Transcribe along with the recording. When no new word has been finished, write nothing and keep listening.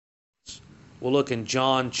We'll look in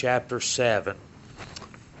John chapter 7.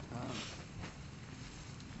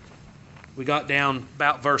 We got down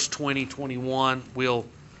about verse 20, 21. We'll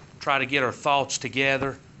try to get our thoughts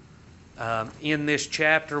together. In this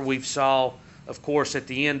chapter, we saw, of course, at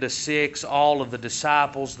the end of 6, all of the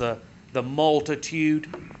disciples, the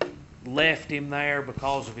multitude, left him there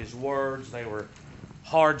because of his words. They were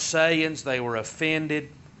hard sayings. They were offended,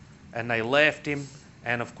 and they left him.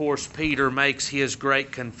 And, of course, Peter makes his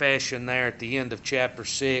great confession there at the end of chapter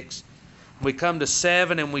 6. We come to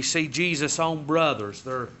 7, and we see Jesus' own brothers.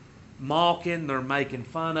 They're mocking. They're making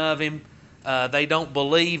fun of him. They don't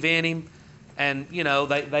believe in him. And, you know,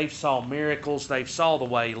 they saw miracles. They saw the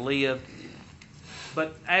way he lived.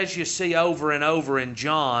 But as you see over and over in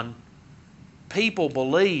John, people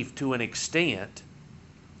believe to an extent,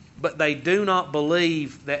 but they do not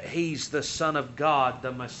believe that he's the Son of God,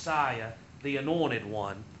 the Messiah, the Anointed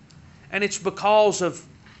One. And it's because of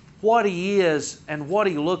what he is and what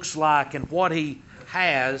he looks like and what he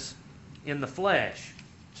has in the flesh.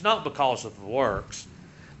 It's not because of the works.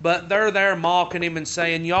 But they're there mocking him and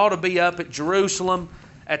saying, you ought to be up at Jerusalem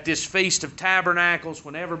at this Feast of Tabernacles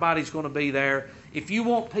when everybody's going to be there. If you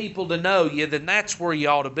want people to know you, then that's where you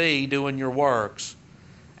ought to be doing your works.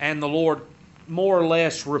 And the Lord more or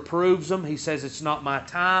less reproves them. He says, it's not my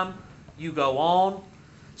time. You go on.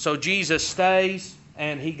 So Jesus stays,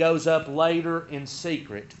 and he goes up later in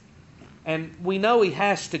secret. And we know he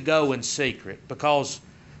has to go in secret because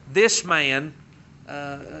this man,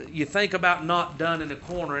 you think about not done in a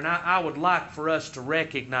corner, and I would like for us to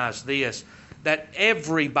recognize this, that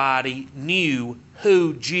everybody knew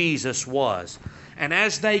who Jesus was. And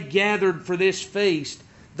as they gathered for this feast,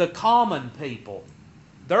 the common people,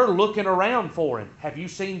 they're looking around for him. Have you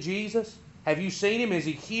seen Jesus? Have you seen him? Is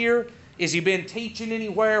he here? Has he been teaching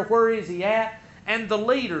anywhere? Where is he at? And the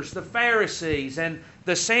leaders, the Pharisees, and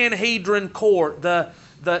the Sanhedrin court,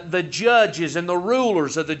 the judges and the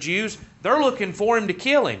rulers of the Jews, they're looking for him to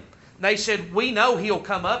kill him. They said, we know he'll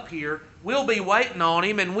come up here. We'll be waiting on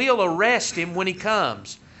him, and we'll arrest him when he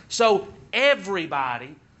comes. So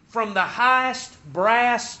everybody, from the highest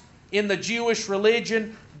brass in the Jewish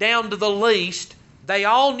religion down to the least, they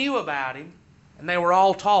all knew about him, and they were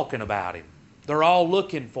all talking about him. They're all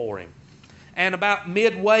looking for him. And about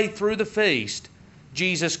midway through the feast,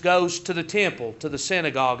 Jesus goes to the temple, to the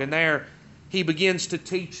synagogue, and there he begins to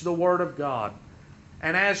teach the Word of God.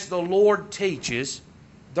 And as the Lord teaches,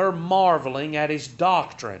 they're marveling at his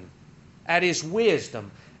doctrine, at his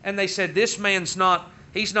wisdom. And they said, this man's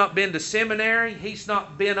he's not been to seminary, he's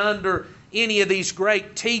not been under any of these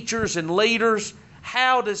great teachers and leaders.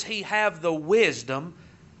 How does he have the wisdom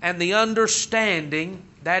and the understanding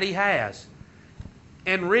that he has?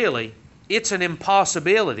 And really, it's an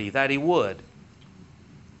impossibility that he would,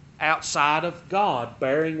 outside of God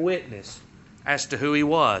bearing witness as to who he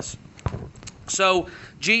was. So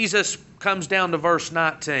Jesus comes down to verse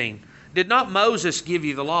 19. Did not Moses give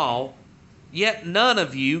you the law? Yet none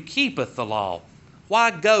of you keepeth the law.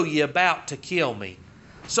 Why go ye about to kill me?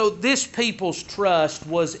 So this people's trust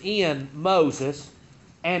was in Moses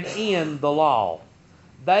and in the law.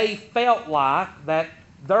 They felt like that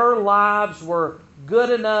their lives were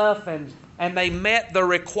good enough and they met the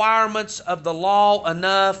requirements of the law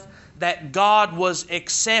enough that God was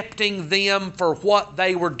accepting them for what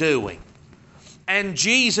they were doing. And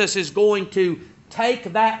Jesus is going to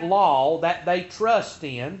take that law that they trust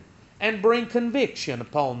in and bring conviction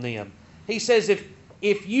upon them. He says,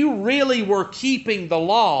 if you really were keeping the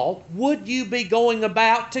law, would you be going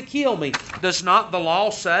about to kill me? Does not the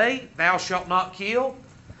law say, thou shalt not kill?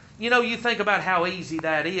 You know, you think about how easy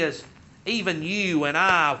that is. Even you and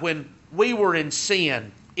I, when we were in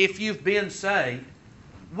sin, if you've been saved,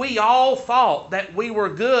 we all thought that we were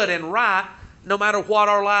good and right no matter what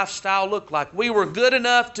our lifestyle looked like. We were good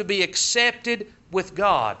enough to be accepted with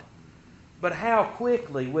God. But how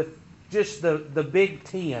quickly, with just the big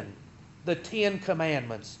 10, the 10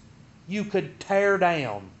 commandments, you could tear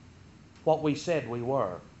down what we said we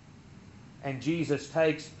were. And Jesus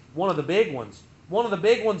takes one of the big ones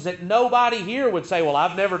that nobody here would say, well,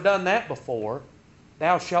 I've never done that before.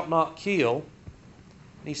 Thou shalt not kill.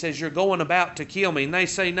 And he says, you're going about to kill me. And they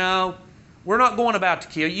say, no, we're not going about to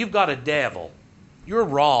kill you. You've got a devil. You're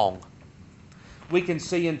wrong. We can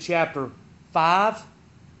see in chapter 5,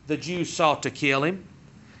 the Jews sought to kill him.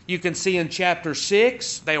 You can see in chapter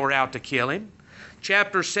 6, they were out to kill him.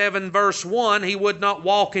 Chapter 7, verse 1, he would not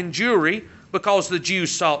walk in Jewry because the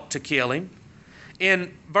Jews sought to kill him.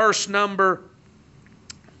 In verse number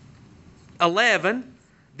 11,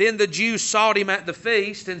 then the Jews sought him at the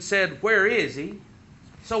feast and said, where is he?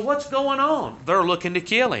 So what's going on? They're looking to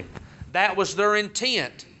kill him. That was their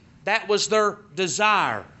intent. That was their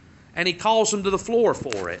desire. And he calls them to the floor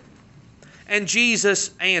for it. And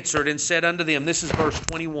Jesus answered and said unto them, this is verse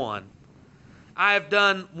 21, I have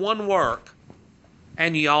done one work,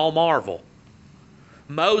 and ye all marvel.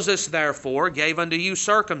 Moses therefore gave unto you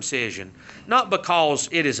circumcision, not because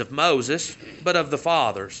it is of Moses, but of the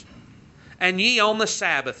fathers. And ye on the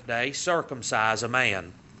Sabbath day circumcise a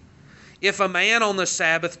man. If a man on the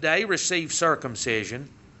Sabbath day receive circumcision,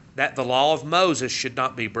 that the law of Moses should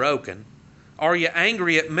not be broken, are ye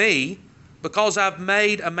angry at me, because I've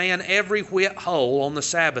made a man every whit whole on the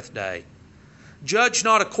Sabbath day? Judge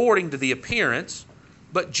not according to the appearance,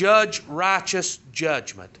 but judge righteous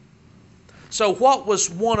judgment. So what was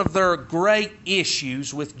one of their great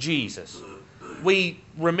issues with Jesus? We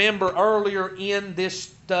remember earlier in this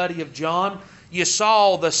study of John, you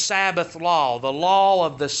saw the Sabbath law, the law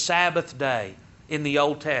of the Sabbath day in the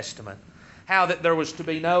Old Testament. How that there was to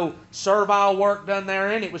be no servile work done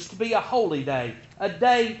therein. It was to be a holy day, a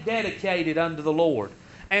day dedicated unto the Lord.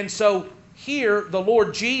 And so here the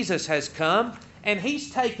Lord Jesus has come, and He's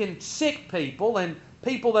taken sick people and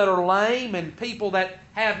people that are lame and people that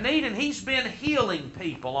have need, and He's been healing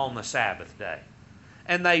people on the Sabbath day.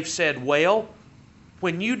 And they've said, well,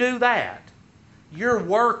 when you do that, you're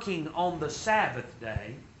working on the Sabbath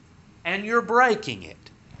day and you're breaking it.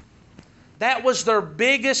 That was their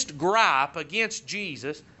biggest gripe against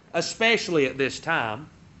Jesus, especially at this time.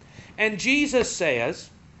 And Jesus says,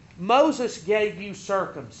 Moses gave you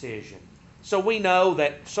circumcision. So we know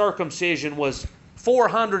that circumcision was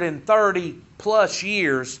 430 plus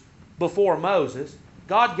years before Moses.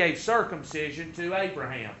 God gave circumcision to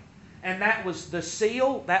Abraham. And that was the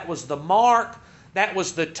seal, that was the mark, that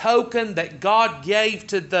was the token that God gave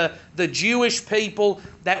to the Jewish people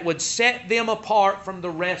that would set them apart from the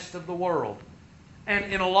rest of the world.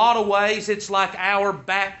 And in a lot of ways, it's like our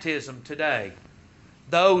baptism today.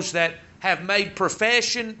 Those that have made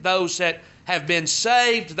profession, those that have been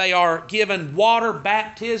saved, they are given water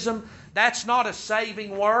baptism. That's not a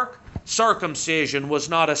saving work. Circumcision was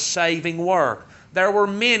not a saving work. There were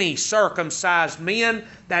many circumcised men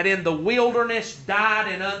that in the wilderness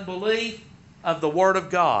died in unbelief of the Word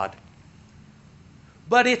of God.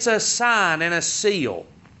 But it's a sign and a seal.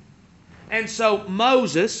 And so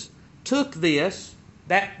Moses took this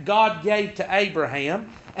that God gave to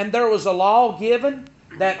Abraham, and there was a law given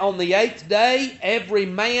that on the 8th day, every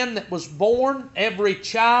man that was born, every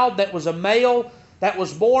child that was a male that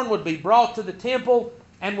was born would be brought to the temple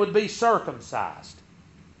and would be circumcised.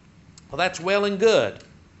 Well, that's well and good.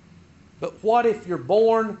 But what if you're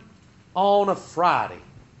born on a Friday?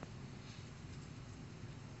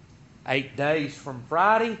 8 days from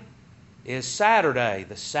Friday is Saturday,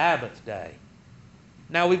 the Sabbath day.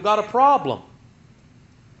 Now we've got a problem.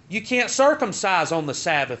 You can't circumcise on the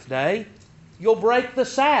Sabbath day. You'll break the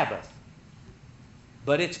Sabbath.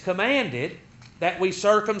 But it's commanded that we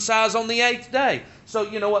circumcise on the 8th day. So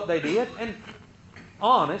you know what they did? And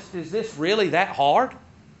honest, is this really that hard?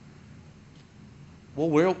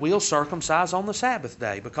 Well, we'll circumcise on the Sabbath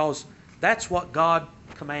day because that's what God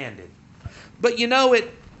commanded. But you know,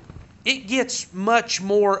 it gets much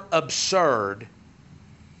more absurd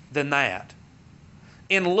than that.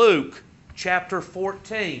 In Luke chapter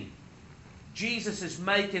 14, Jesus is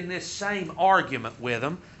making this same argument with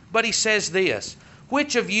them, but he says this,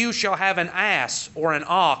 which of you shall have an ass or an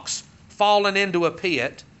ox fallen into a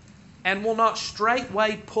pit, and will not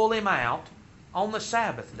straightway pull him out on the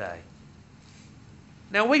Sabbath day?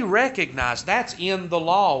 Now we recognize that's in the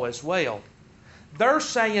law as well. They're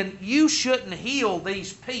saying you shouldn't heal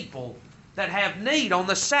these people that have need on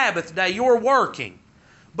the Sabbath day. You're working.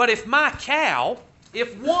 But if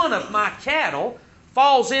one of my cattle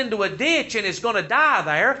falls into a ditch and is going to die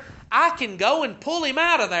there, I can go and pull him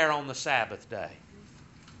out of there on the Sabbath day.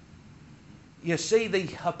 You see the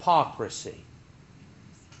hypocrisy.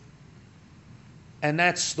 And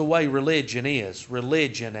that's the way religion is.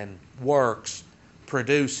 Religion and works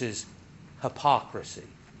produces hypocrisy.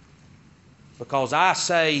 Because I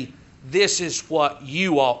say, this is what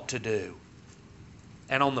you ought to do.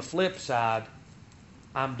 And on the flip side,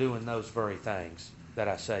 I'm doing those very things that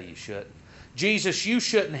I say you shouldn't. Jesus, you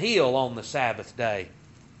shouldn't heal on the Sabbath day.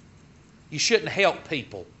 You shouldn't help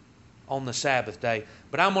people on the Sabbath day.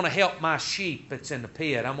 But I'm going to help my sheep that's in the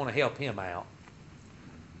pit. I'm going to help him out.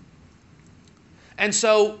 And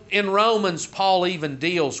so in Romans, Paul even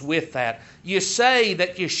deals with that. You say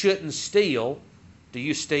that you shouldn't steal. Do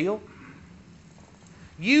you steal?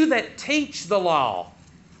 You that teach the law,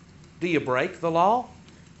 do you break the law?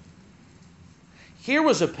 Here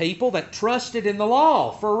was a people that trusted in the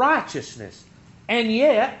law for righteousness, and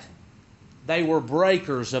yet they were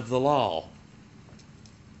breakers of the law.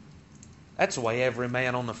 That's the way every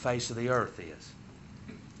man on the face of the earth is.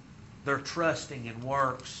 They're trusting in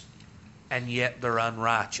works, and yet they're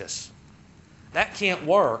unrighteous. That can't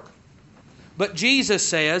work. But Jesus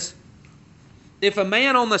says, if a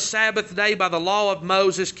man on the Sabbath day by the law of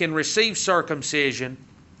Moses can receive circumcision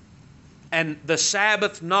and the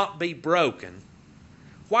Sabbath not be broken,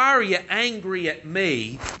 why are you angry at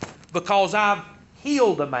me because I've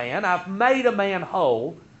healed a man, I've made a man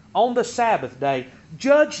whole on the Sabbath day?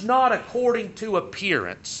 Judge not according to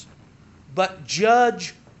appearance, but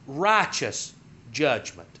judge righteous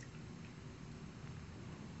judgment.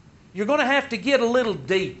 You're going to have to get a little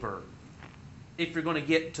deeper if you're going to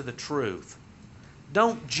get to the truth.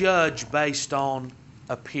 Don't judge based on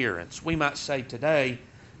appearance. We might say today,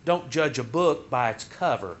 don't judge a book by its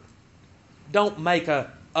cover. Don't make a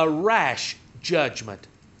rash judgment.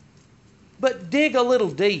 But dig a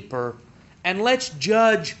little deeper and let's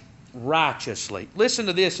judge righteously. Listen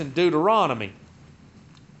to this in Deuteronomy.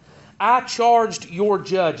 I charged your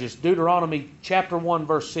judges, Deuteronomy chapter 1,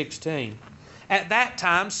 verse 16, at that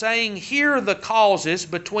time, saying, hear the causes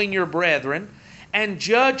between your brethren, and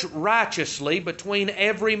judge righteously between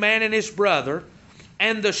every man and his brother,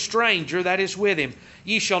 and the stranger that is with him.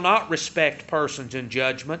 Ye shall not respect persons in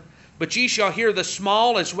judgment, but ye shall hear the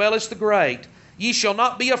small as well as the great. Ye shall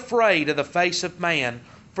not be afraid of the face of man,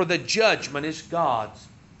 for the judgment is God's.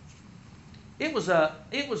 It was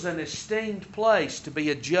an esteemed place to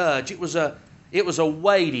be a judge. It was a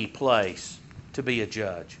weighty place to be a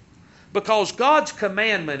judge. Because God's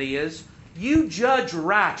commandment is, you judge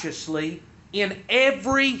righteously in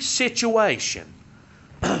every situation.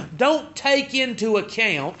 Don't take into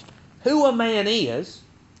account who a man is,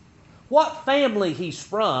 what family he's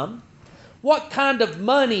from, what kind of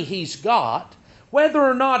money he's got, whether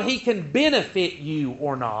or not he can benefit you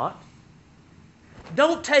or not.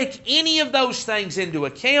 Don't take any of those things into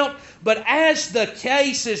account, but as the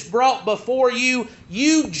case is brought before you,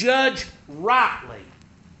 you judge rightly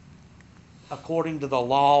according to the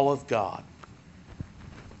law of God.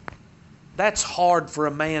 That's hard for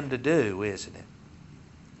a man to do, isn't it?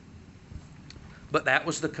 But that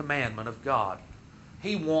was the commandment of God.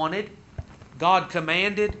 God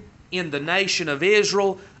commanded in the nation of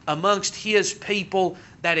Israel, amongst His people,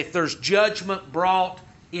 that if there's judgment brought,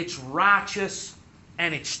 it's righteous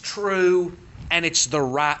and it's true and it's the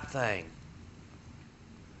right thing.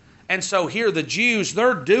 And so here the Jews,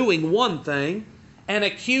 they're doing one thing and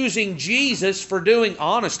accusing Jesus for doing,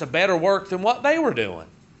 honest, a better work than what they were doing.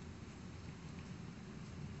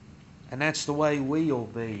 And that's the way we'll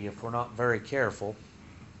be if we're not very careful.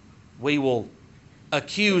 We will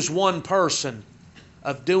accuse one person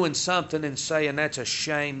of doing something and saying that's a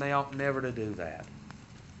shame, they ought never to do that.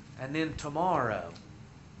 And then tomorrow,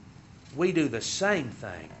 we do the same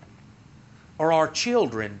thing. Or our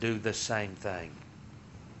children do the same thing.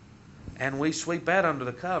 And we sweep that under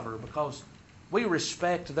the cover because we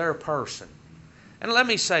respect their person. And let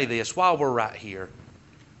me say this while we're right here.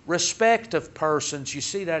 Respect of persons, you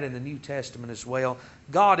see that in the New Testament as well.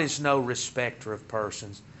 God is no respecter of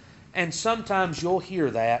persons. And sometimes you'll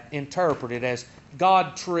hear that interpreted as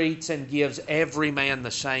God treats and gives every man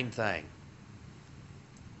the same thing.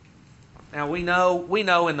 Now we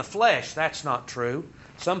know in the flesh that's not true.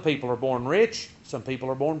 Some people are born rich, some people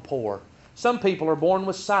are born poor. Some people are born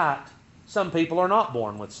with sight, some people are not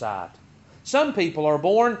born with sight. Some people are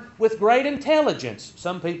born with great intelligence.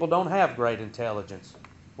 Some people don't have great intelligence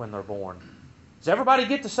when they're born. Does everybody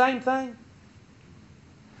get the same thing?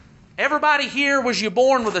 Everybody here, was you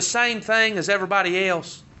born with the same thing as everybody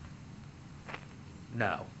else?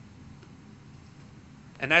 No.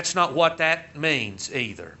 And that's not what that means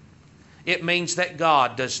either. It means that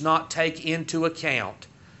God does not take into account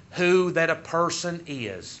who that a person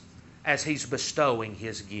is as He's bestowing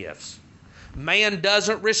His gifts. Man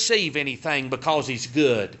doesn't receive anything because he's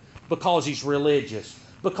good, because he's religious,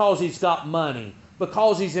 because he's got money,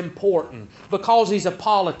 because he's important, because he's a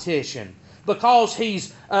politician, because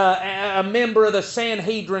he's a member of the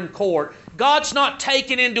Sanhedrin court. God's not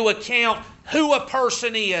taking into account who a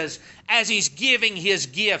person is as He's giving His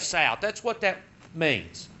gifts out. That's what that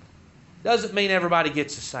means. Doesn't mean everybody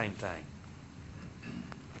gets the same thing.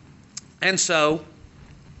 And so,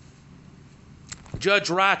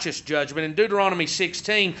 judge righteous judgment. In Deuteronomy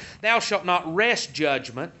 16, thou shalt not wrest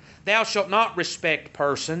judgment, thou shalt not respect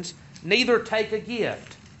persons, neither take a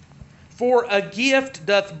gift. For a gift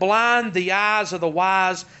doth blind the eyes of the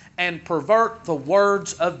wise and pervert the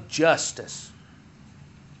words of justice.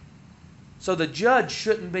 So the judge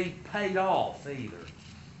shouldn't be paid off either.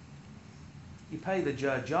 You pay the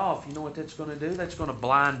judge off, you know what that's going to do? That's going to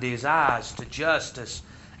blind his eyes to justice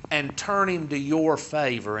and turn him to your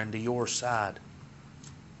favor and to your side.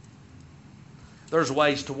 There's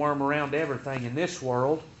ways to worm around everything in this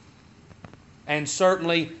world. And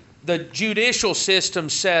certainly the judicial system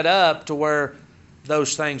set up to where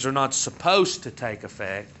those things are not supposed to take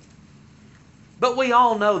effect. But we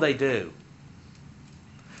all know they do.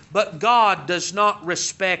 But God does not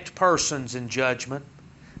respect persons in judgment.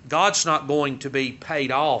 God's not going to be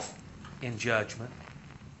paid off in judgment.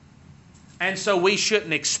 And so we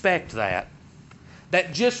shouldn't expect that.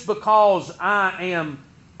 That just because I am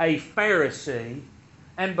a Pharisee,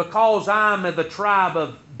 and because I'm of the tribe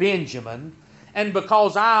of Benjamin, and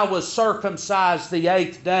because I was circumcised the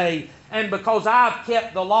 8th day, and because I've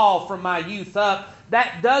kept the law from my youth up,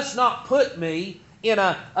 that does not put me in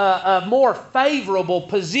a more favorable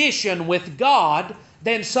position with God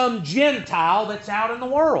than some Gentile that's out in the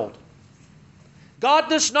world. God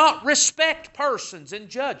does not respect persons in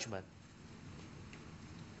judgment.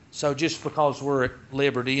 So just because we're at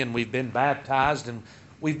liberty and we've been baptized and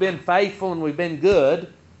we've been faithful and we've been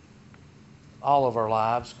good all of our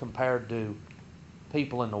lives compared to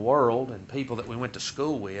people in the world and people that we went to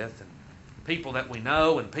school with and people that we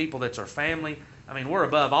know and people that's our family, I mean, we're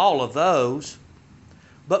above all of those.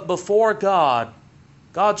 But before God,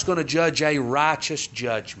 God's going to judge a righteous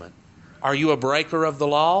judgment. Are you a breaker of the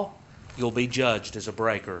law? You'll be judged as a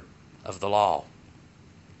breaker of the law.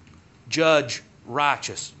 Judge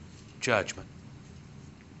righteous judgment.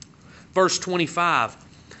 Verse 25.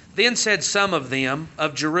 Then said some of them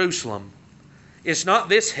of Jerusalem, Is not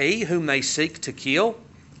this he whom they seek to kill?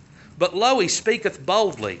 But lo, he speaketh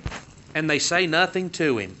boldly, and they say nothing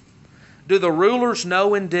to him. Do the rulers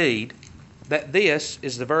know indeed that this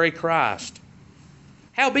is the very Christ?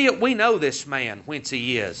 Howbeit we know this man whence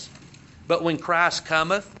he is. But when Christ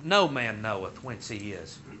cometh, no man knoweth whence he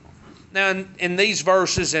is. Now in these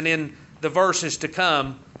verses and in the verses to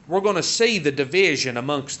come, we're going to see the division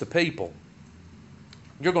amongst the people.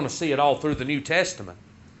 You're going to see it all through the New Testament.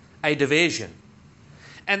 A division.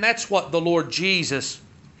 And that's what the Lord Jesus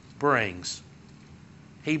brings.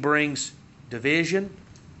 He brings division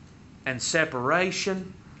and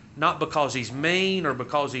separation, not because he's mean or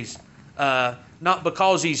because he's not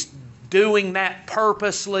because he's doing that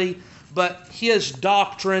purposely, but his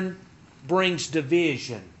doctrine brings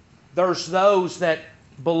division. There's those that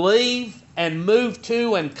believe and move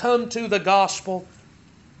to and come to the gospel.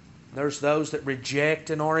 There's those that reject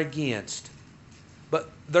and are against. But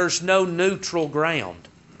there's no neutral ground.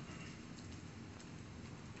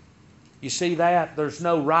 You see that? There's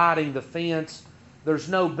no riding the fence. There's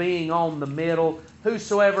no being on the middle.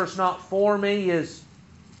 Whosoever's not for me is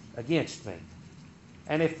against me.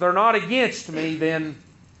 And if they're not against me, then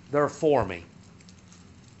they're for me.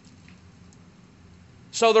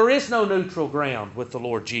 So there is no neutral ground with the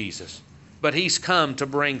Lord Jesus. But He's come to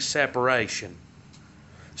bring separation.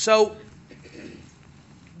 So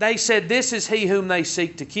they said, This is he whom they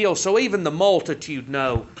seek to kill. So even the multitude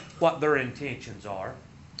know what their intentions are.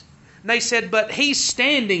 And they said, but he's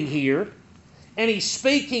standing here and he's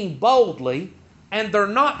speaking boldly and they're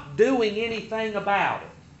not doing anything about it.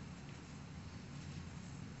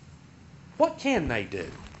 What can they do?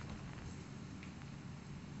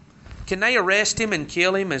 Can they arrest him and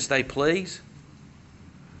kill him as they please?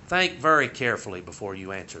 Think very carefully before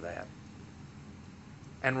you answer that.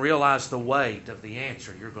 And realize the weight of the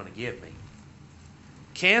answer you're going to give me.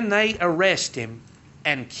 Can they arrest him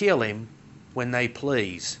and kill him when they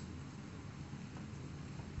please?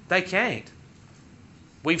 They can't.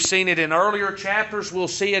 We've seen it in earlier chapters. We'll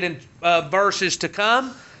see it in verses to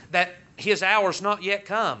come that his hour's not yet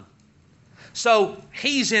come. So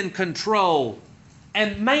he's in control.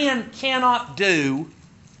 And man cannot do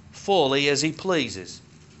fully as he pleases.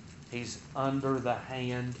 He's under the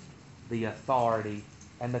hand, the authority,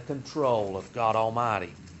 and the control of God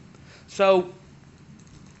Almighty. So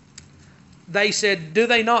they said, do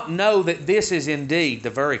they not know that this is indeed the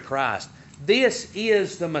very Christ? This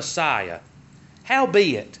is the Messiah.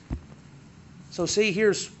 Howbeit. So see,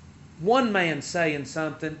 here's one man saying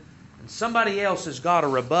something, and somebody else has got a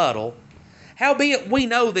rebuttal. Howbeit we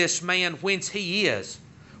know this man whence he is.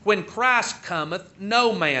 When Christ cometh,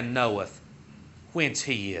 no man knoweth whence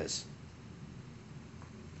he is.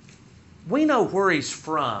 We know where he's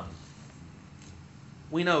from.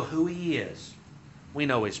 We know who he is. We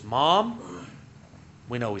know his mom.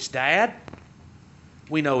 We know his dad.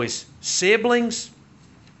 We know his siblings.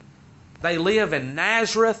 They live in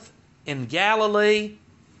Nazareth, in Galilee.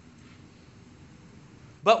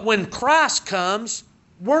 But when Christ comes,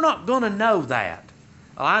 we're not going to know that.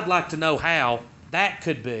 Well, I'd like to know how that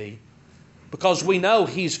could be. Because we know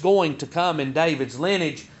he's going to come in David's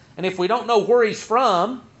lineage. And if we don't know where he's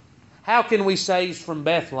from, How can we say he's from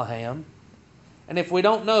Bethlehem? And if we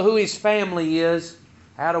don't know who his family is,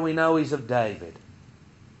 how do we know he's of David?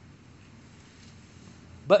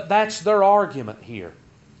 But that's their argument here.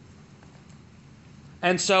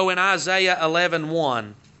 And so in Isaiah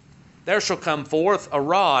 11:1, there shall come forth a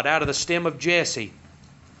rod out of the stem of Jesse,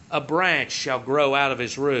 a branch shall grow out of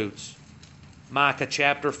his roots. Micah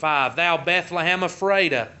chapter 5, thou Bethlehem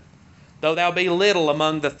Ephratah, though thou be little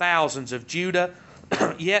among the thousands of Judah,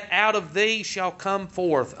 yet out of thee shall come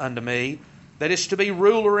forth unto me that is to be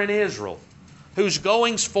ruler in Israel, whose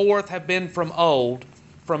goings forth have been from old,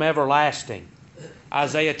 from everlasting.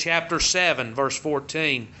 Isaiah chapter 7, verse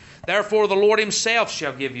 14, therefore the Lord himself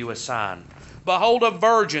shall give you a sign. Behold, a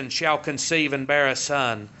virgin shall conceive and bear a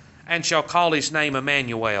son, and shall call his name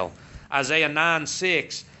Emmanuel. Isaiah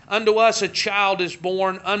 9:6, unto us a child is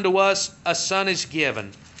born, unto us a son is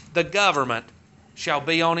given. The government shall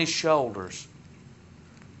be on his shoulders.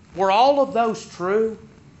 Were all of those true?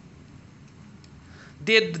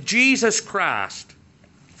 Did Jesus Christ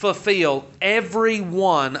fulfill every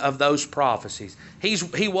one of those prophecies?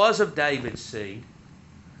 He was of David's seed.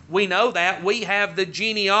 We know that. We have the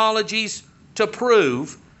genealogies to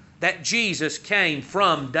prove that Jesus came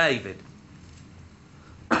from David.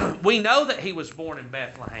 We know that he was born in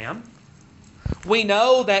Bethlehem. We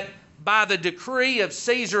know that by the decree of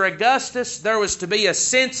Caesar Augustus, there was to be a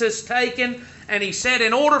census taken, and he said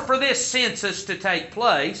in order for this census to take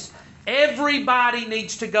place, everybody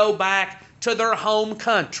needs to go back to their home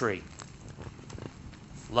country.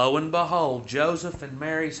 Lo and behold, Joseph and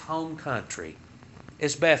Mary's home country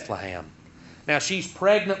is Bethlehem. Now she's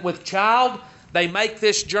pregnant with child. They make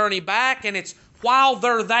this journey back, and it's while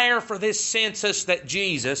they're there for this census that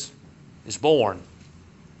Jesus is born.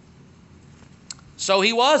 So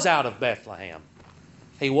he was out of Bethlehem.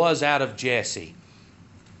 He was out of Jesse.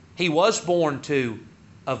 He was born to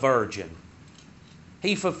a virgin.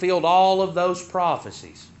 He fulfilled all of those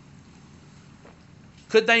prophecies.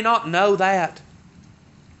 Could they not know that?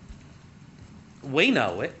 We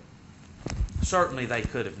know it. Certainly they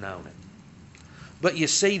could have known it. But you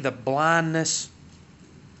see, the blindness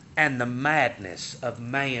and the madness of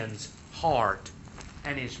man's heart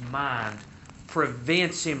and his mind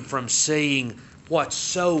prevents him from seeing what's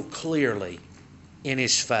so clearly in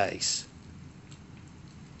his face.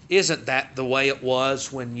 Isn't that the way it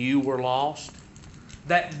was when you were lost?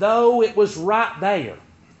 That though it was right there,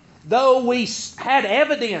 though we had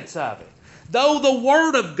evidence of it, though the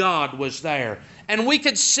Word of God was there, and we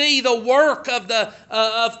could see the work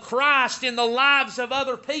of Christ in the lives of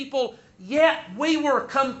other people, yet we were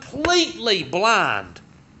completely blind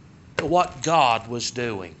to what God was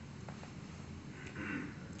doing.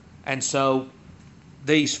 And so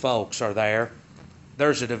these folks are there.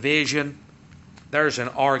 There's a division. There's an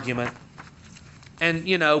argument. And,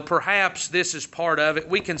 perhaps this is part of it.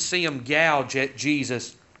 We can see them gouge at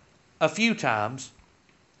Jesus a few times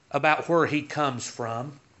about where he comes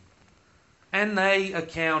from. And they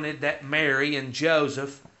accounted that Mary and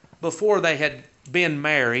Joseph, before they had been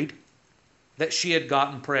married, that she had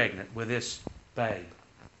gotten pregnant with this babe.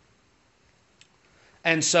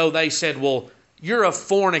 And so they said, well, you're of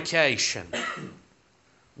fornication.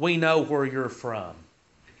 We know where you're from.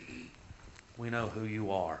 We know who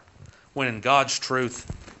you are. When in God's truth,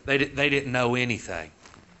 they didn't know anything.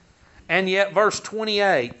 And yet, verse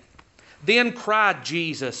 28, then cried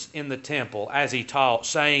Jesus in the temple as he taught,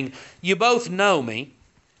 saying, you both know me.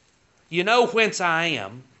 You know whence I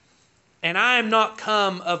am. And I am not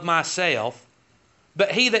come of myself,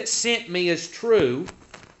 but he that sent me is true,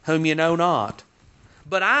 whom you know not.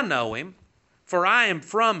 But I know him, for I am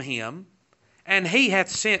from him, and he hath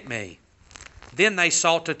sent me. Then they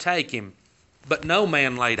sought to take him, but no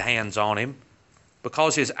man laid hands on him,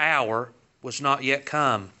 because his hour was not yet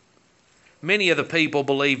come. Many of the people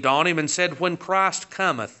believed on him and said, when Christ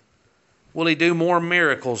cometh, will he do more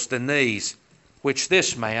miracles than these, which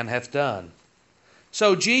this man hath done?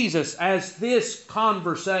 So Jesus, as this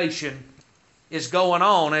conversation is going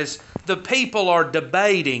on, as the people are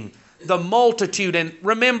debating, the multitude, and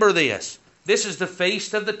remember this is the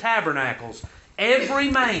Feast of the Tabernacles. Every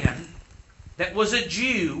man that was a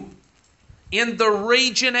Jew in the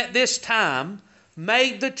region at this time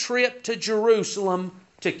made the trip to Jerusalem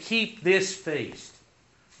to keep this feast.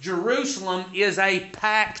 Jerusalem is a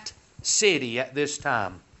packed city at this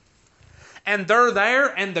time. And they're there,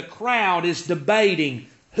 and the crowd is debating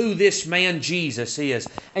who this man Jesus is.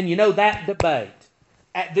 And that debate,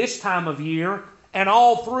 at this time of year and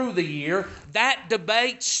all through the year, that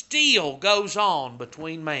debate still goes on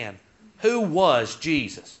between man. Who was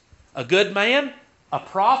Jesus? A good man? A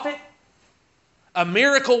prophet? A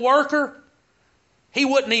miracle worker? He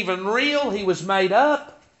wasn't even real. He was made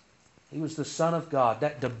up. He was the Son of God.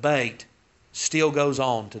 That debate still goes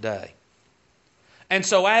on today. And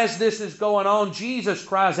so as this is going on, Jesus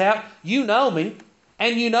cries out, "You know me,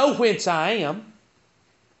 and you know whence I am.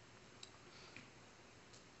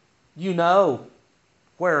 You know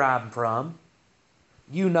where I'm from.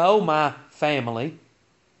 You know my family."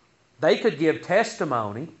 They could give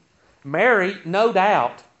testimony. Mary, no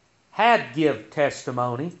doubt, had give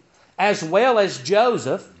testimony, as well as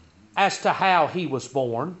Joseph, as to how he was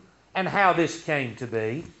born and how this came to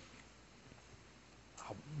be.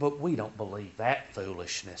 But we don't believe that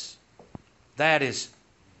foolishness. That is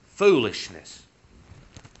foolishness.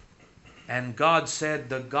 And God said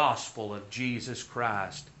the gospel of Jesus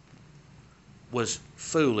Christ was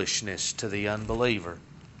foolishness to the unbeliever.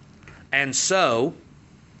 And so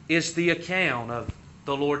is the account of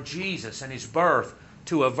the Lord Jesus and His birth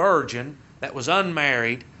to a virgin that was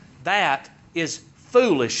unmarried. That is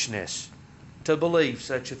foolishness to believe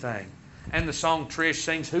such a thing. And the song Trish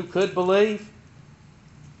sings, who could believe?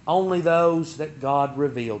 Only those that God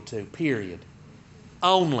revealed to, period.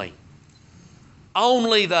 Only.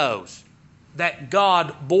 Only those that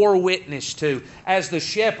God bore witness to. As the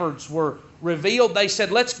shepherds were revealed, they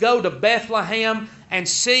said, let's go to Bethlehem and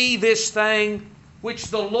see this thing which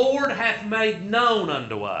the Lord hath made known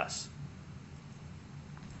unto us.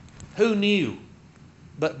 Who knew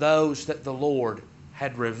but those that the Lord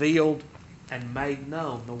had revealed and made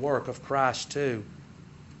known the work of Christ to?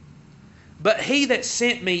 But He that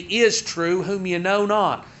sent me is true, whom you know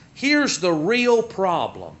not. Here's the real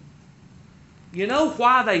problem. You know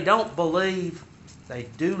why they don't believe? They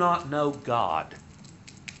do not know God.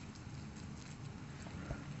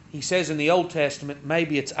 He says in the Old Testament,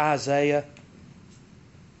 maybe it's Isaiah,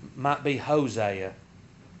 might be Hosea,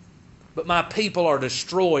 but my people are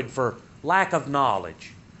destroyed for lack of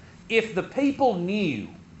knowledge. If the people knew,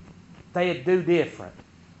 they'd do different.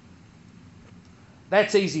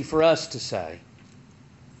 That's easy for us to say.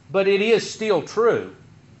 But it is still true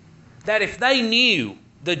that if they knew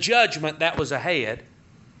the judgment that was ahead,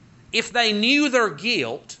 if they knew their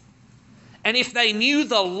guilt, and if they knew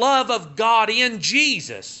the love of God in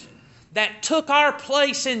Jesus that took our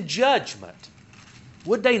place in judgment,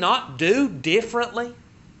 would they not do differently?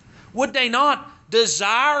 Would they not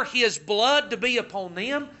desire His blood to be upon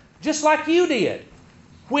them just like you did?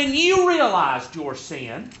 When you realized your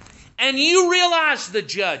sin, and you realized the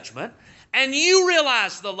judgment, and you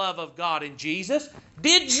realized the love of God in Jesus,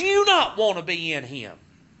 did you not want to be in Him?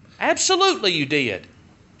 Absolutely you did.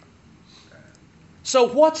 So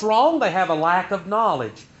what's wrong? They have a lack of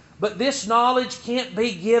knowledge. But this knowledge can't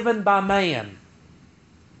be given by man.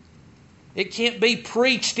 It can't be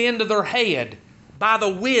preached into their head by the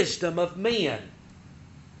wisdom of men.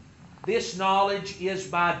 This knowledge is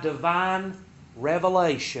by divine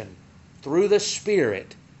revelation through the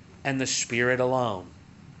Spirit and the Spirit alone.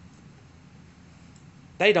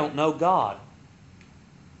 They don't know God.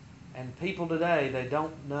 And people today, they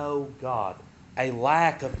don't know God. A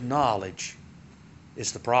lack of knowledge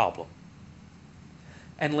is the problem.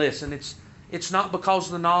 And listen, it's not because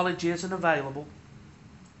the knowledge isn't available.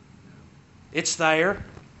 It's there.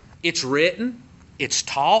 It's written. It's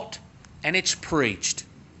taught. And it's preached.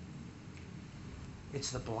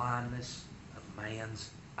 It's the blindness of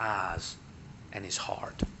man's eyes and his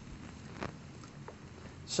heart.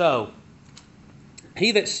 So,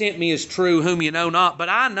 He that sent me is true, whom you know not, but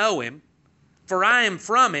I know Him, for I am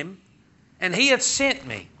from Him, and He hath sent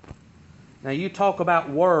me. Now you talk about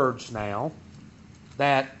words now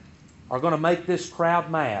that are going to make this crowd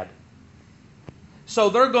mad. So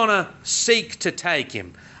they're going to seek to take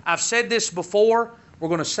Him. I've said this before, we're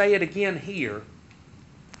going to say it again here,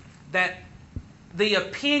 that the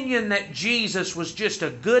opinion that Jesus was just a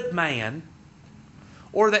good man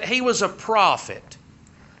or that He was a prophet,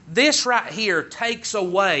 this right here takes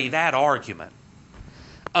away that argument.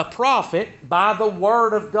 A prophet, by the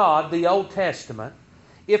Word of God, the Old Testament,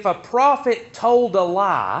 if a prophet told a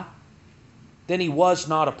lie, then he was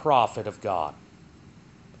not a prophet of God.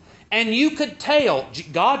 And you could tell,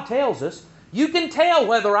 God tells us, you can tell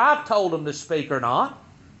whether I've told them to speak or not.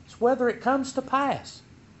 It's whether it comes to pass.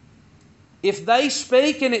 If they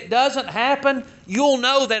speak and it doesn't happen, you'll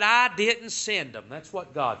know that I didn't send them. That's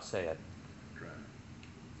what God said.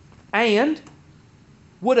 And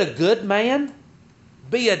would a good man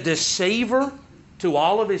be a deceiver to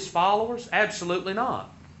all of his followers? Absolutely not.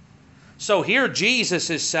 So here Jesus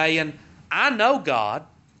is saying, I know God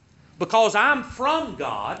because I'm from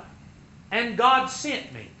God and God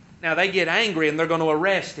sent me. Now they get angry and they're going to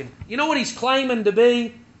arrest Him. You know what He's claiming to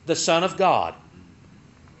be? The Son of God.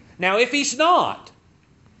 Now if He's not,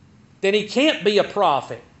 then he can't be a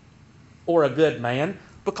prophet or a good man,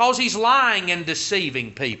 because he's lying and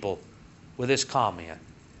deceiving people with this comment.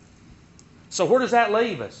 So where does that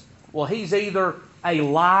leave us? Well, he's either a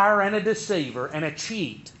liar and a deceiver and a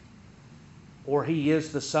cheat, or he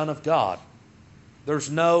is the Son of God.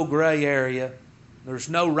 There's no gray area. There's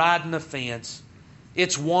no riding the fence.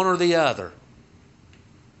 It's one or the other.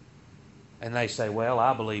 And they say, well,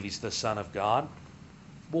 I believe he's the Son of God.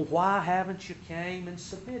 Well, why haven't you came and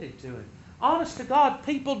submitted to him? Honest to God,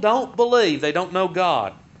 people don't believe. They don't know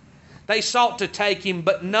God. They sought to take him,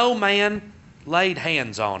 but no man laid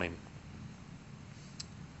hands on him,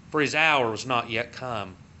 for his hour was not yet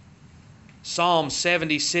come. Psalm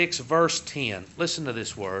 76, verse 10. Listen to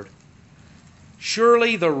this word.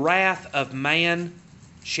 Surely the wrath of man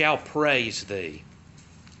shall praise thee.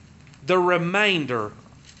 The remainder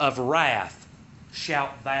of wrath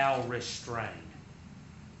shalt thou restrain.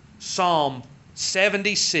 Psalm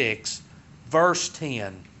 76, verse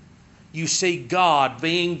 10. You see God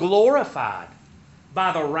being glorified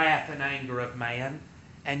by the wrath and anger of man,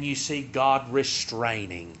 and you see God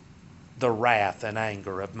restraining the wrath and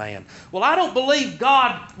anger of man. Well, I don't believe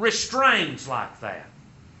God restrains like that.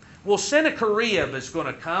 Well, Sennacherib is going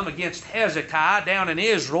to come against Hezekiah down in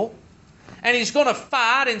Israel, and he's going to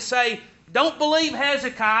fight and say, don't believe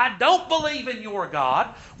Hezekiah, don't believe in your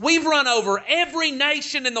God. We've run over every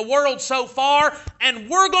nation in the world so far, and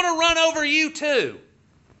we're going to run over you too.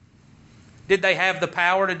 Did they have the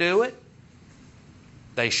power to do it?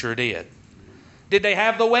 They sure did. Did they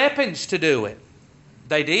have the weapons to do it?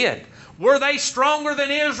 They did. Were they stronger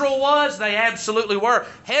than Israel was? They absolutely were.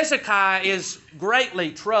 Hezekiah is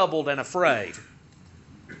greatly troubled and afraid.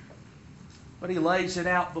 But he lays it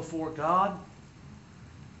out before God.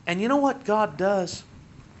 And you know what God does?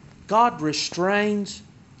 God restrains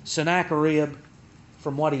Sennacherib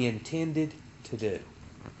from what he intended to do.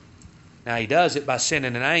 Now he does it by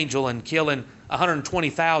sending an angel and killing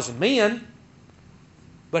 120,000 men,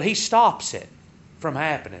 but he stops it from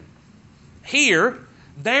happening. Here,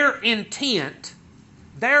 their intent,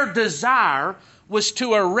 their desire was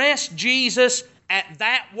to arrest Jesus at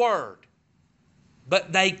that word,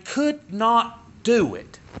 but they could not do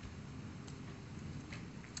it.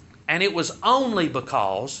 And it was only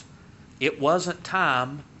because it wasn't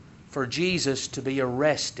time for Jesus to be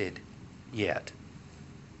arrested yet.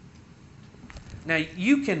 Now,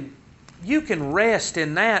 you can rest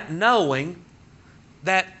in that knowing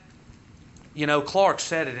that, Clark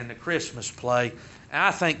said it in the Christmas play, and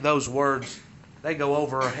I think those words, they go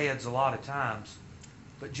over our heads a lot of times.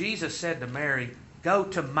 But Jesus said to Mary, go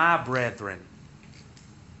to my brethren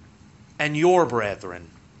and your brethren,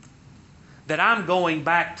 that I'm going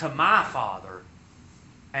back to my Father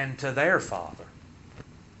and to their Father.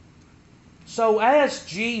 So as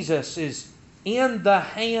Jesus is in the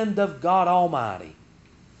hand of God Almighty,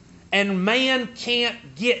 and man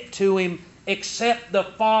can't get to him except the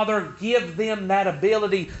Father give them that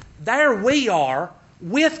ability, there we are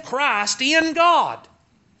with Christ in God.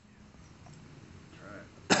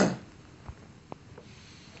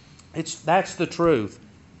 That's the truth.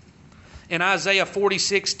 In Isaiah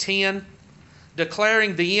 46:10,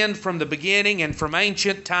 declaring the end from the beginning and from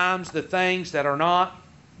ancient times the things that are not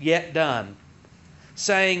yet done,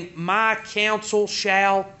 saying, my counsel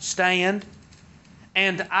shall stand,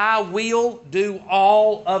 and I will do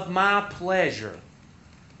all of my pleasure.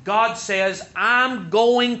 God says, I'm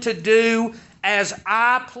going to do as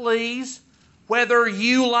I please, whether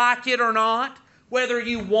you like it or not, whether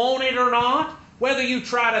you want it or not, whether you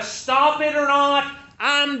try to stop it or not,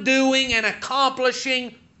 I'm doing and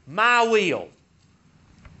accomplishing my will.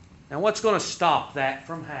 Now, what's going to stop that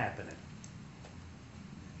from happening?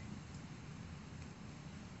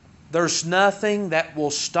 There's nothing that will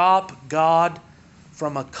stop God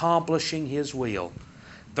from accomplishing His will.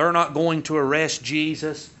 They're not going to arrest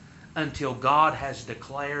Jesus until God has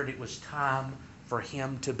declared it was time for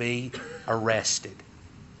Him to be arrested.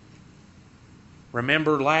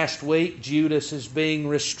 Remember last week, Judas is being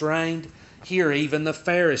restrained. Here, even the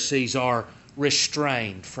Pharisees are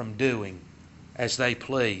restrained from doing as they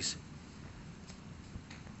please.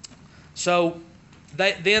 So,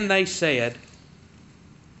 then they said,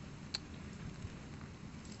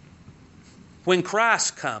 when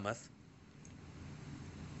Christ cometh,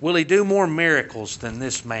 will He do more miracles than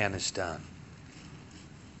this man has done?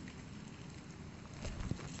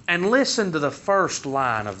 And listen to the first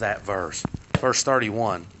line of that verse, verse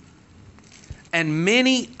 31. And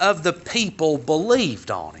many of the people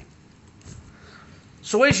believed on Him.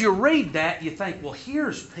 So as you read that, you think, well,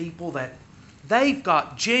 here's people that they've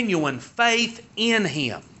got genuine faith in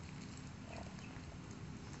Him.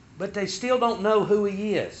 But they still don't know who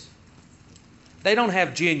He is. They don't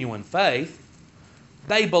have genuine faith.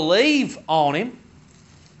 They believe on him,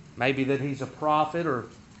 maybe that he's a prophet or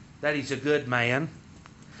that he's a good man.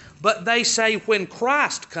 But they say when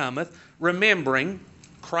Christ cometh, remembering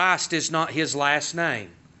Christ is not his last name.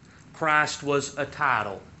 Christ was a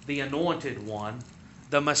title, the anointed one,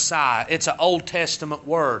 the Messiah. It's an Old Testament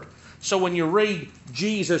word. So when you read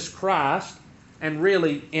Jesus Christ, and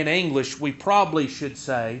really in English we probably should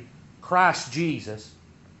say Christ Jesus.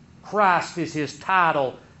 Christ is his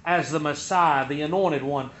title as the Messiah, the anointed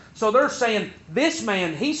one. So they're saying this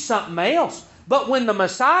man, he's something else. But when the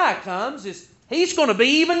Messiah comes, he's going to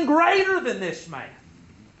be even greater than this man.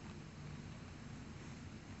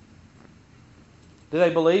 Do they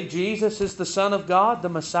believe Jesus is the Son of God, the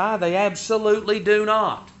Messiah? They absolutely do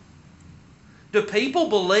not. Do people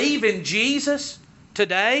believe in Jesus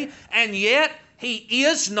today, and yet he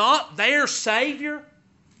is not their Savior?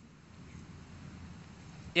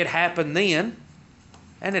 It happened then,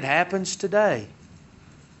 and it happens today.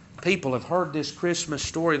 People have heard this Christmas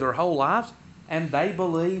story their whole lives, and they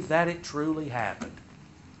believe that it truly happened.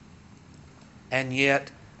 And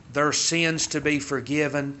yet, their sins to be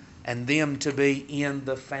forgiven and them to be in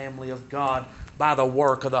the family of God by the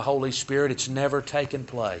work of the Holy Spirit, it's never taken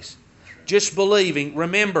place. Just believing.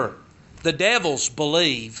 Remember, the devils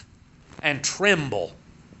believe and tremble.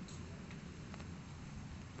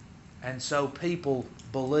 And so people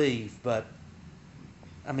believe, but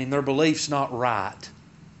their belief's not right.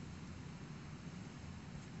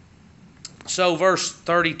 So verse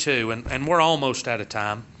 32, and we're almost out of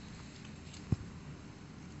time.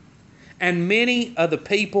 And many of the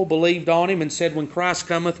people believed on him and said, when Christ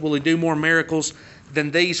cometh, will he do more miracles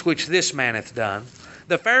than these which this man hath done?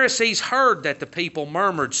 The Pharisees heard that the people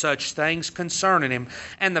murmured such things concerning him.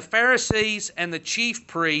 And the Pharisees and the chief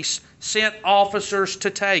priests sent officers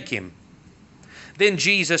to take him. Then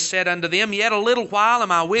Jesus said unto them, Yet a little while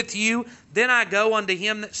am I with you, then I go unto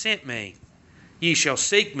him that sent me. Ye shall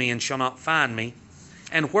seek me and shall not find me,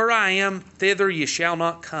 and where I am, thither ye shall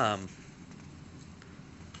not come.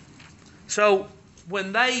 So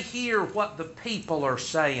when they hear what the people are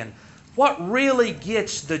saying, what really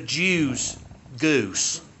gets the Jews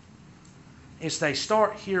goose is they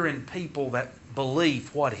start hearing people that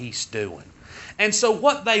believe what he's doing. And so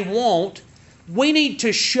what they want, we need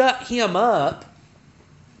to shut him up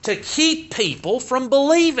to keep people from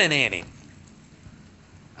believing in him.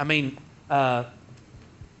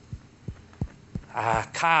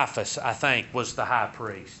 Caiaphas, I think, was the high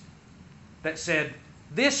priest that said,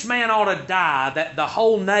 this man ought to die that the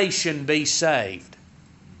whole nation be saved.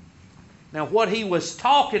 Now what he was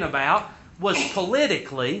talking about was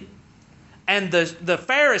politically, and the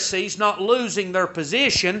Pharisees not losing their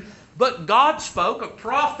position, but God spoke a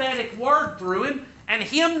prophetic word through him, and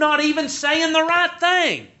him not even saying the right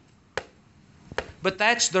thing. But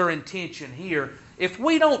that's their intention here. If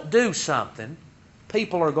we don't do something,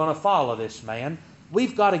 people are going to follow this man.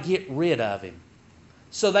 We've got to get rid of him.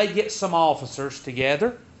 So they get some officers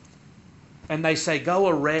together, and they say, go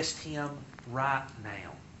arrest him right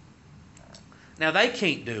now. Now they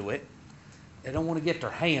can't do it. They don't want to get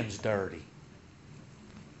their hands dirty.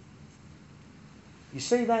 You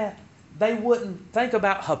see that? They wouldn't. Think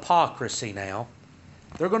about hypocrisy now.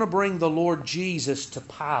 They're going to bring the Lord Jesus to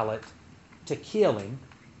Pilate to kill him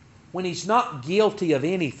when he's not guilty of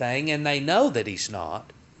anything, and they know that he's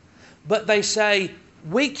not. But they say,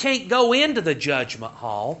 we can't go into the judgment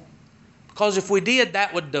hall because if we did,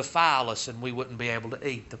 that would defile us and we wouldn't be able to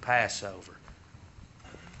eat the Passover.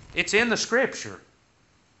 It's in the Scripture.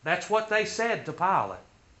 That's what they said to Pilate.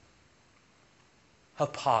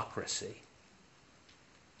 Hypocrisy.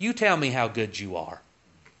 You tell me how good you are.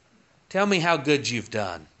 Tell me how good you've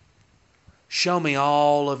done. Show me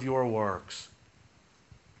all of your works.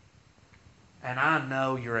 And I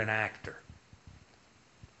know you're an actor.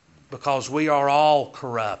 Because we are all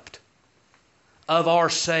corrupt. Of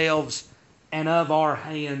ourselves and of our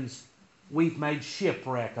hands, we've made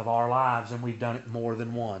shipwreck of our lives, and we've done it more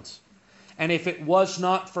than once. And if it was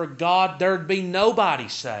not for God, there'd be nobody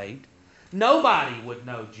saved. Nobody would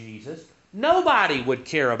know Jesus. Nobody would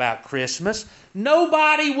care about Christmas.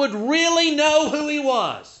 Nobody would really know who he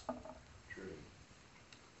was.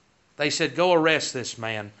 They said, go arrest this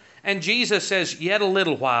man. And Jesus says, yet a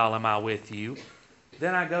little while am I with you.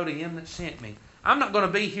 Then I go to him that sent me. I'm not going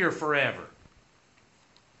to be here forever.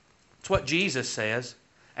 It's what Jesus says.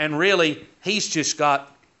 And really, he's just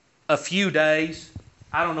got a few days.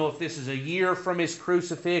 I don't know if this is a year from his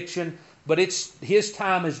crucifixion, but his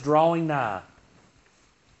time is drawing nigh.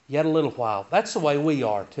 Yet a little while. That's the way we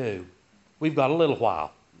are too. We've got a little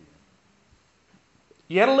while.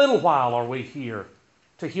 Yet a little while are we here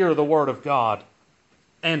to hear the Word of God.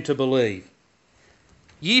 and to believe.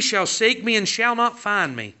 Ye shall seek me and shall not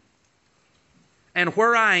find me. And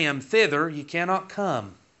where I am, thither ye cannot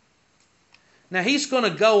come. Now he's going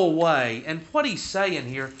to go away, and what he's saying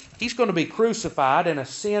here, he's going to be crucified and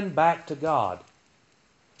ascend back to God.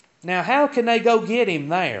 Now how can they go get him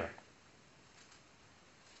there?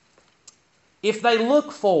 If they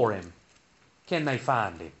look for him, can they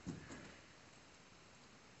find him?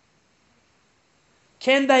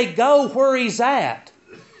 Can they go where he's at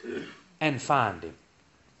and find him?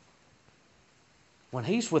 When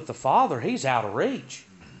he's with the Father, he's out of reach.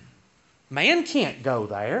 Man can't go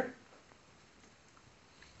there.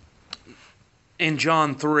 In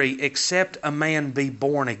John 3, except a man be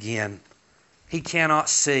born again, he cannot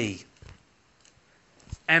see.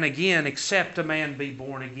 And again, except a man be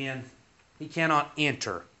born again, he cannot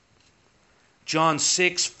enter. John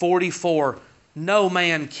 6:44, no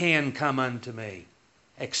man can come unto me,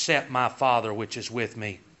 except my Father which is with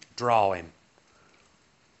me draw him.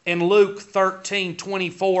 In Luke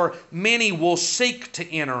 13:24, many will seek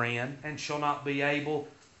to enter in and shall not be able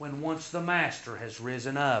when once the Master has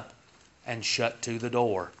risen up and shut to the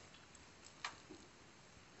door.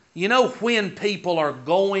 You know when people are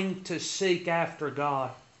going to seek after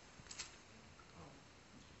God?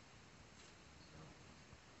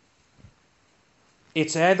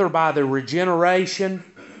 It's either by the regeneration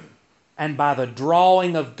and by the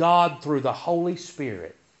drawing of God through the Holy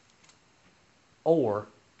Spirit, or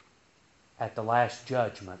at the last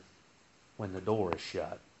judgment when the door is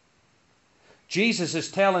shut. Jesus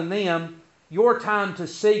is telling them, your time to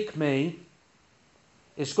seek me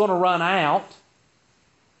is going to run out,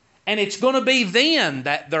 and it's going to be then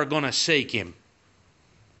that they're going to seek him,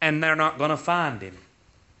 and they're not going to find him.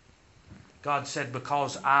 God said,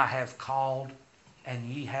 because I have called and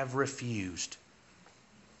ye have refused.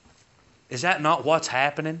 Is that not what's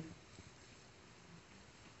happening?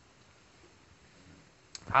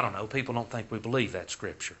 I don't know. People don't think we believe that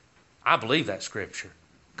Scripture. I believe that Scripture.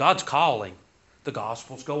 God's calling. The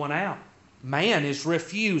gospel's going out. Man is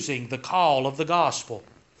refusing the call of the gospel.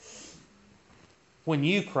 When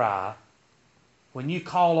you cry, when you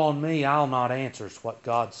call on me, I'll not answer, is what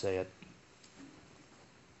God said.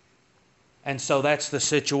 And so that's the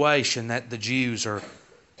situation that the Jews are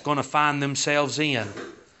going to find themselves in.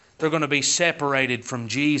 They're going to be separated from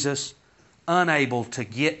Jesus, unable to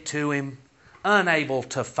get to him, unable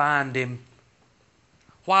to find him.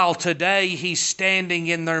 While today he's standing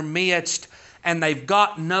in their midst and they've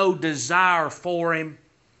got no desire for him.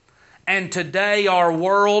 And today our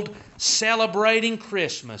world celebrating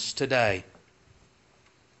Christmas today.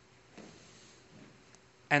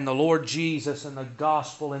 And the Lord Jesus and the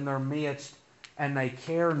gospel in their midst, and they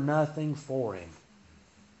care nothing for him.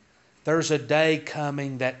 There's a day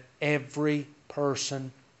coming that every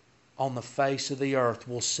person on the face of the earth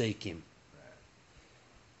will seek him.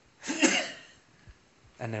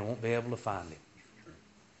 And they won't be able to find him.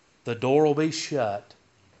 The door will be shut,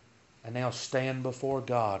 and they'll stand before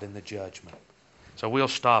God in the judgment. So we'll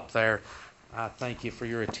stop there. I thank you for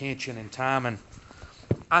your attention and time, and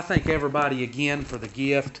I thank everybody again for the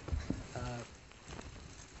gift.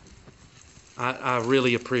 I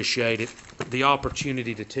really appreciate it. The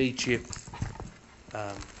opportunity to teach you.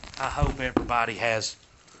 I hope everybody has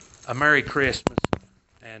a Merry Christmas,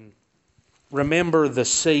 and remember the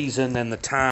season and the time